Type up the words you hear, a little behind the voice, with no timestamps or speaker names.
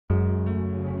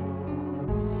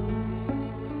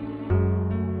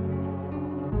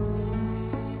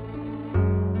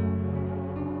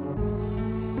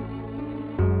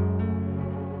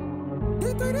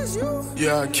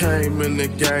Yeah, I came in the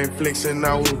game flexing,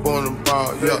 I was born to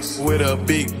ball. Yeah, with a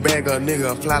big bag of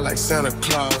nigga fly like Santa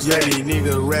Claus. Yeah, these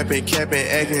niggas rapping, capping,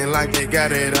 acting like they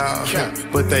got it all.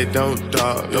 But they don't,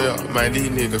 dog. Yeah, man, these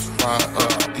niggas fraud.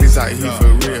 At least he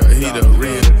for real, he the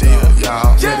real deal,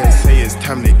 y'all. Yeah, they say it's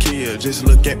time to kill, just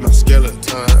look at my skeleton.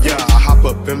 Yeah, I hop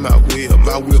up in my whip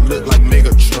look like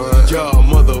Megatron. Yeah,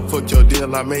 motherfuck your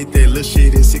deal, I made that little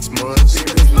shit in 6 months.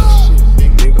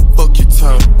 Nigga, fuck you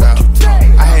talking about.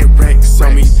 I had racks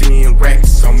on me then,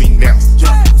 racks on me now.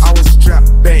 I was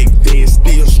strapped back then,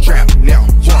 still strapped now.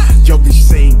 Yo, bitch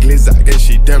seen glizzy, that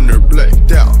shit damn near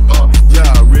blacked out.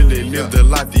 Yeah, I really live the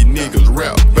life these niggas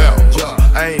rap about.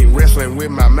 I ain't wrestling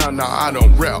with my mouth, nah, I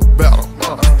don't rap about.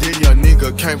 Yeah, your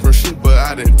nigga came from shit, but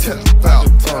I didn't tell about.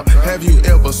 Have you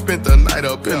ever spent the night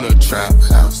up in a trap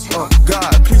house?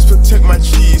 God, please protect my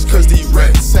cheese, cause these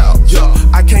rats out.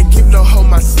 I can't give no hoe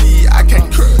my seed, I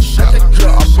can't crush out. I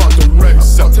bought the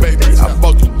racks out, baby, I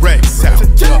bought the racks out.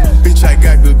 Bitch, I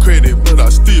got good credit, but I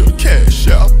still cash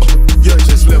out.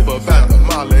 Just live about the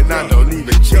mall and I don't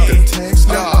even check the tax.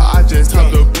 I just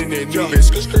hopped up in that new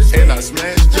bitch and I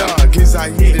smashed. Glizz, I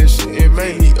hit that shit and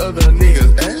made me other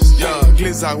niggas ass.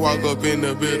 Glizz, I walk up in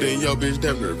the building, yo bitch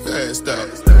never passed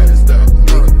out.